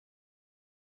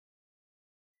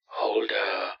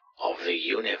holder of the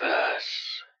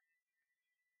universe.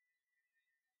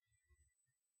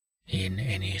 In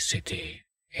any city,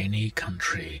 any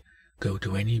country, go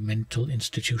to any mental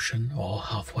institution or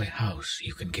halfway house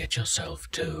you can get yourself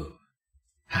to.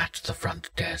 At the front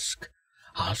desk,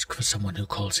 ask for someone who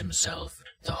calls himself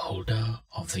the holder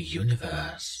of the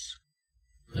universe.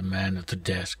 The man at the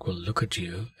desk will look at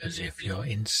you as if you're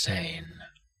insane,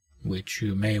 which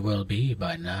you may well be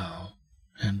by now,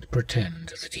 and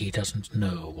pretend that he doesn't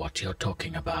know what you're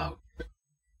talking about.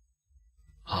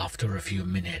 After a few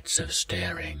minutes of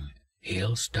staring,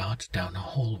 he'll start down a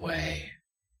hallway.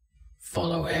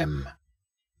 Follow him.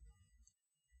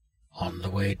 On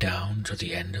the way down to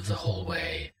the end of the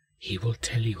hallway, he will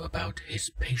tell you about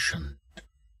his patient.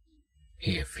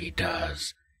 If he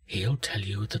does, he'll tell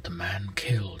you that the man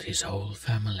killed his whole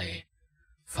family,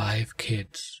 5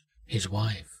 kids, his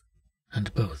wife,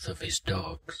 and both of his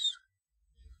dogs.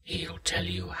 He'll tell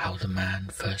you how the man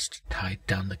first tied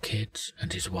down the kids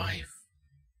and his wife.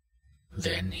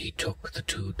 Then he took the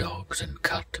 2 dogs and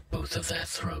cut both of their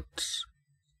throats.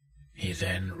 He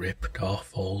then ripped off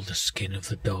all the skin of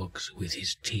the dogs with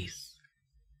his teeth.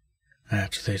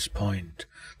 At this point,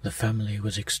 the family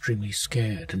was extremely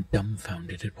scared and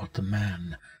dumbfounded at what the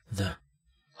man, the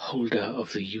holder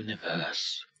of the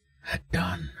universe, had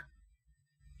done.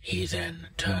 He then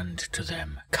turned to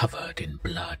them covered in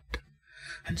blood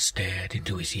and stared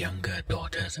into his younger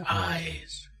daughter's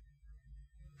eyes.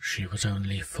 She was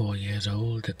only 4 years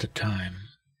old at the time.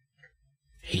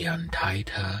 He untied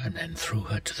her and then threw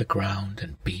her to the ground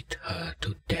and beat her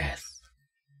to death.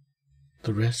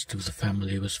 The rest of the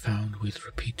family was found with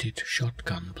repeated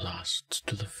shotgun blasts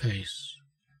to the face.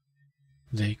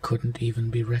 They couldn't even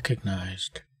be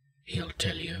recognized, he'll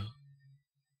tell you.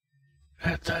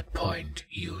 At that point,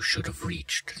 you should have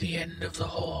reached the end of the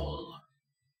hall.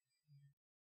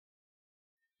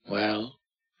 Well,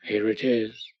 here it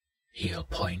is. He'll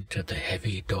point at the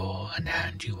heavy door and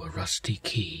hand you a rusty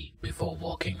key before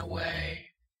walking away.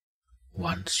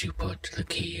 Once you put the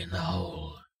key in the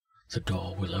hole, the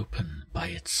door will open by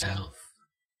itself.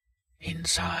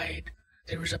 Inside,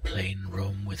 there is a plain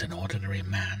room with an ordinary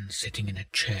man sitting in a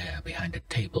chair behind a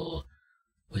table,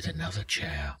 with another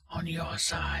chair on your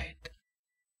side.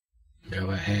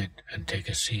 Go ahead and take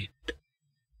a seat.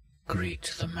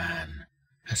 Greet the man,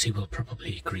 as he will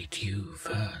probably greet you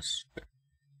first.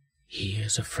 He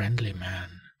is a friendly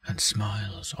man and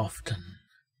smiles often.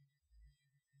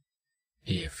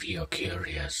 If you're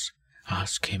curious,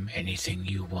 ask him anything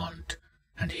you want,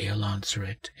 and he'll answer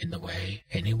it in the way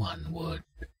anyone would.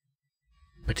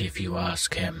 But if you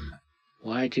ask him,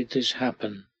 "Why did this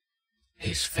happen?"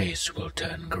 his face will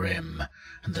turn grim,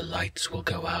 and the lights will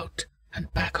go out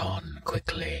and back on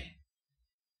quickly.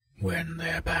 When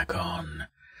they're back on,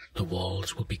 the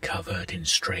walls will be covered in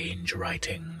strange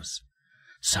writings,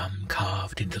 some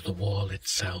carved into the wall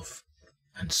itself,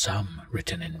 and some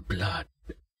written in blood.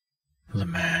 The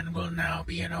man will now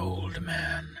be an old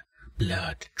man,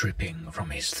 blood dripping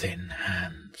from his thin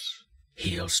hands.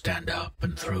 He'll stand up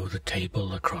and throw the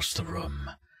table across the room,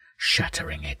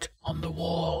 shattering it on the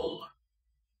wall.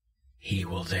 He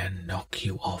will then knock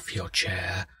you off your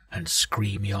chair and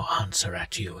scream your answer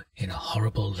at you in a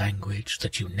horrible language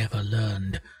that you never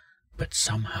learned, but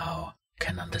somehow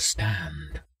can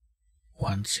understand.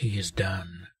 Once he is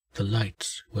done, the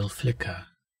lights will flicker.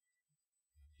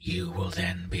 You will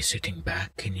then be sitting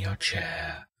back in your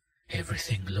chair,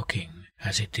 everything looking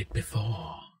as it did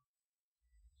before.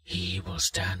 He will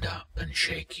stand up and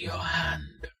shake your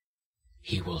hand.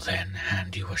 He will then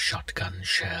hand you a shotgun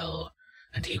shell,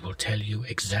 and he will tell you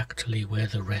exactly where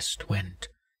the rest went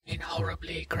in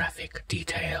horribly graphic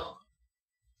detail.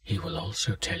 He will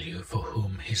also tell you for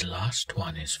whom his last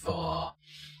one is for,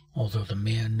 although the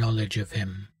mere knowledge of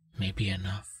him may be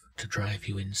enough to drive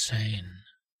you insane.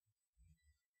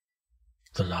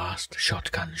 The last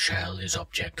shotgun shell is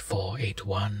Object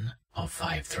 481 of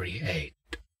 538.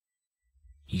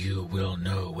 You will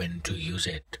know when to use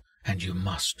it, and you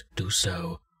must do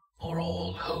so, or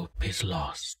all hope is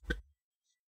lost.